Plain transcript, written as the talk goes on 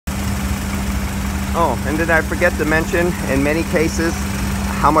Oh, and did I forget to mention, in many cases,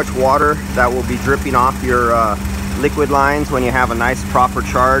 how much water that will be dripping off your liquid lines when you have a nice proper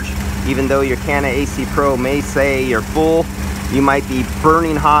charge. Even though your Canna AC Pro may say you're full, you might be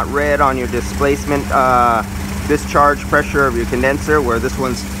burning hot red on your displacement discharge pressure of your condenser, where this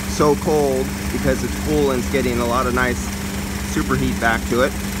one's so cold because it's full and it's getting a lot of nice superheat back to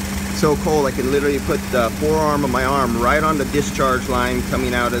it. So cold I can literally put the forearm of my arm right on the discharge line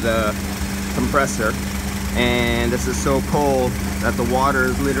coming out of the compressor, and this is so cold that the water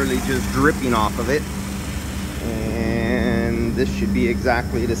is literally just dripping off of it. And this should be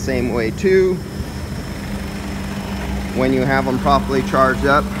exactly the same way too when you have them properly charged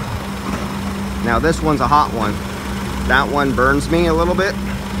up. Now this one's a hot one. That one burns me a little bit.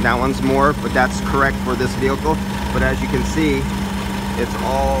 That one's more, but that's correct for this vehicle. But as you can see, it's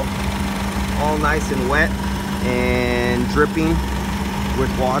all nice and wet and dripping with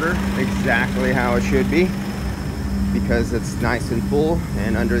water, exactly how it should be, because it's nice and full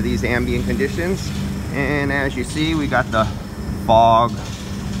and under these ambient conditions. And as you see, we got the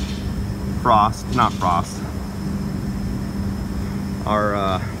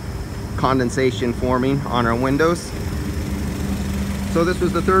our condensation forming on our windows. So this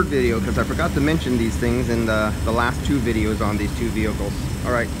was the third video, because I forgot to mention these things in the last two videos on these two vehicles.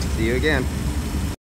 All right, see you again.